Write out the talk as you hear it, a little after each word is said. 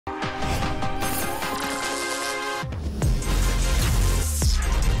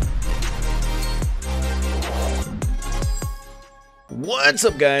What's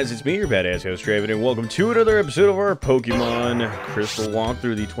up, guys? It's me, your badass host, Draven, and welcome to another episode of our Pokemon Crystal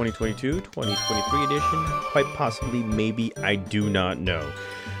walkthrough, the 2022-2023 edition. Quite possibly, maybe, I do not know.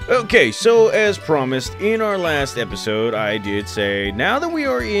 Okay, so as promised, in our last episode, I did say, now that we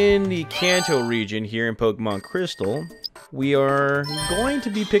are in the Kanto region here in Pokemon Crystal, we are going to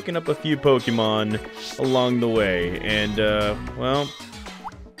be picking up a few Pokemon along the way, and, well,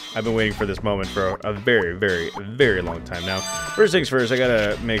 I've been waiting for this moment for a very, very long time now. First things first, I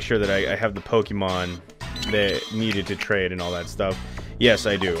gotta make sure that I have the Pokemon that needed to trade and all that stuff. Yes,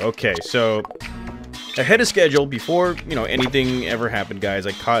 I do. Okay, so ahead of schedule, before, you know, anything ever happened, guys,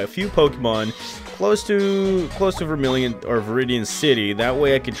 I caught a few Pokemon close to Vermilion or Viridian City. That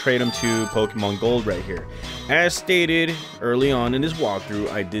way I can trade them to Pokemon Gold right here. As stated early on in this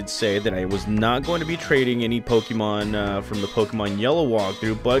walkthrough, I did say that I was not going to be trading any Pokemon from the Pokemon Yellow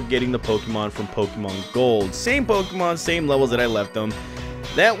walkthrough, but getting the Pokemon from Pokemon Gold. Same Pokemon, same levels that I left them.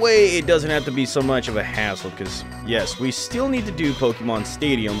 That way it doesn't have to be so much of a hassle, because yes, we still need to do Pokemon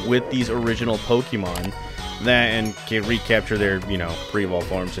Stadium with these original Pokemon that and can recapture their, you know, pre-evolve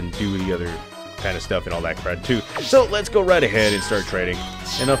forms and do the other kind of stuff and all that crap too. So let's go right ahead and start trading.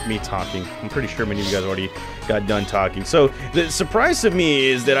 Enough me talking. I'm pretty sure many of you guys already got done talking. So the surprise to me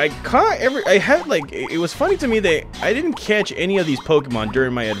is that it was funny to me that I didn't catch any of these Pokemon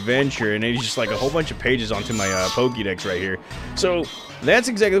during my adventure, and it's just like a whole bunch of pages onto my Pokédex right here. So that's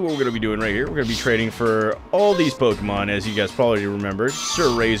exactly what we're going to be doing right here. We're going to be trading for all these Pokemon, as you guys probably remember.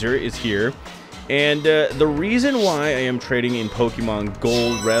 Sir Razor is here. And the reason why I am trading in Pokemon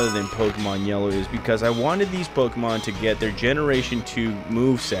Gold rather than Pokemon Yellow is because I wanted these Pokemon to get their Generation 2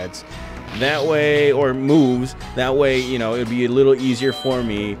 movesets. That way, or moves, that way, you know, it'd be a little easier for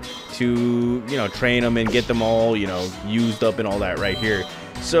me to, you know, train them and get them all, you know, used up and all that right here.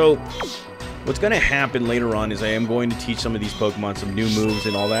 So what's going to happen later on is I am going to teach some of these Pokemon some new moves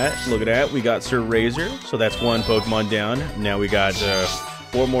and all that. Look at that. We got Sir Razor, so that's one Pokemon down. Now we got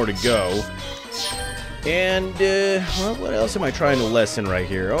 4 more to go. And, well, what else am I trying to lessen right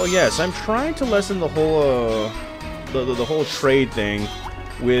here? Oh, yes, I'm trying to lessen the whole, the whole trade thing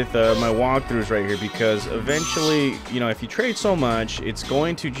with my walkthroughs right here, because eventually, you know, if you trade so much, it's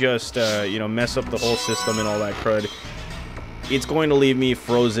going to just, you know, mess up the whole system and all that crud. It's going to leave me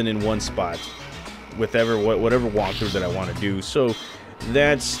frozen in one spot with whatever walkthrough that I want to do. So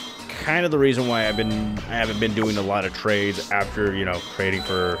that's kind of the reason why I haven't been doing a lot of trades after, you know, trading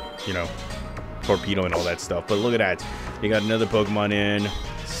for, you know, Torpedo and all that stuff. But look at that, you got another Pokemon in.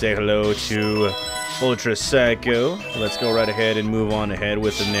 Say hello to Ultra Psycho. Let's go right ahead and move on ahead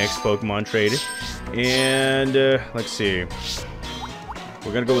with the next Pokemon trade. And let's see,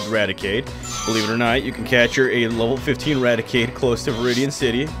 we're gonna go with Raticate. Believe it or not, you can capture a level 15 Raticate close to Viridian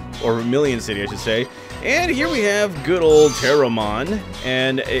City, or Vermilion City I should say. And here we have good old Terramon,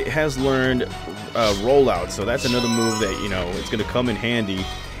 and it has learned Rollout, so that's another move that, you know, it's gonna come in handy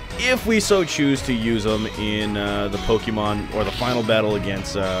if we so choose to use them in the Pokemon or the final battle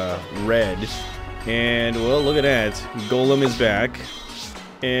against Red. And, well, look at that. Golem is back.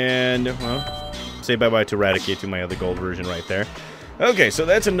 And, well, say bye-bye to Raticate, to my other gold version right there. Okay, so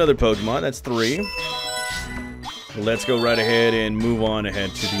that's another Pokemon. That's 3. Let's go right ahead and move on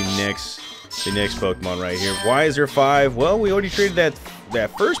ahead to the next Pokemon right here. Why is there 5? Well, we already traded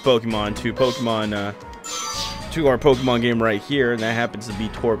that first Pokemon to Pokemon to our Pokemon game right here, and that happens to be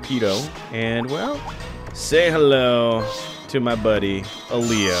Torpedo. And, well, say hello to my buddy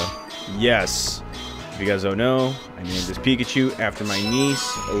Aaliyah. Yes, if you guys don't know, I named this Pikachu after my niece,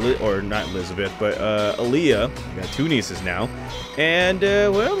 or not Elizabeth, but Aaliyah. I got 2 nieces now. And,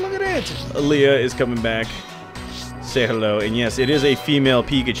 well, look at that, Aaliyah is coming back. Say hello. And yes, it is a female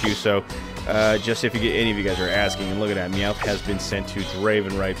Pikachu, so just if any of you guys are asking. And look at that, Meowth has been sent to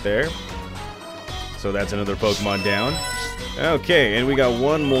Draven right there. So that's another Pokemon down. Okay, and we got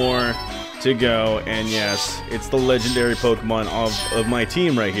 1 more to go. And yes, it's the legendary Pokemon of my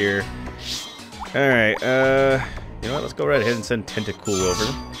team right here. Alright, you know what? Let's go right ahead and send Tentacool over.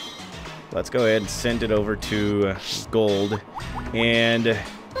 Let's go ahead and send it over to Gold. And,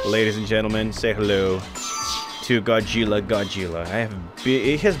 ladies and gentlemen, say hello to Godzilla.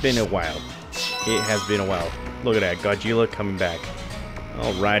 It has been a while. It has been a while. Look at that, Godzilla coming back.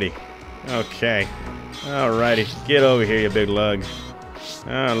 Alrighty. Okay. Alrighty. Get over here, you big lug.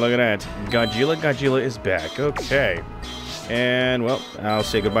 Oh, look at that. Godzilla is back. Okay. And, well, I'll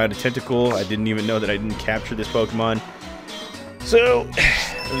say goodbye to Tentacool. I didn't even know that I didn't capture this Pokemon. So,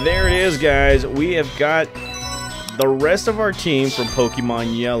 there it is, guys. We have got the rest of our team from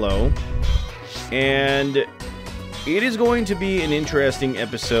Pokemon Yellow. And it is going to be an interesting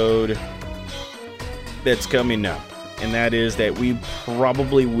episode that's coming up. and that is that we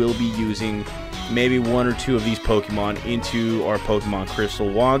probably will be using maybe 1 or 2 of these Pokemon into our Pokemon Crystal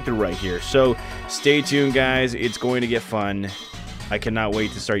walkthrough right here. So stay tuned, guys. It's going to get fun. I cannot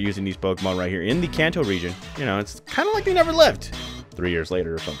wait to start using these Pokemon right here in the Kanto region. You know, it's kind of like they never left 3 years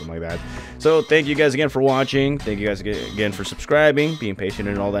later or something like that. So thank you guys again for watching. Thank you guys again for subscribing, being patient,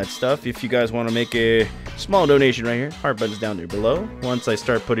 and all that stuff. If you guys want to make a small donation right here, heart button's down there below. Once I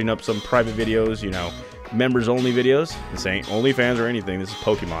start putting up some private videos, you know, members only videos, this ain't OnlyFans or anything, this is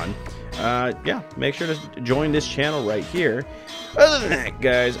Pokemon. Yeah, make sure to join this channel right here. Other than that,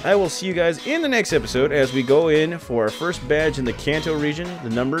 guys, I will see you guys in the next episode as we go in for our first badge in the Kanto region, the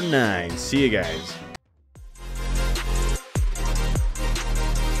number 9. See you guys.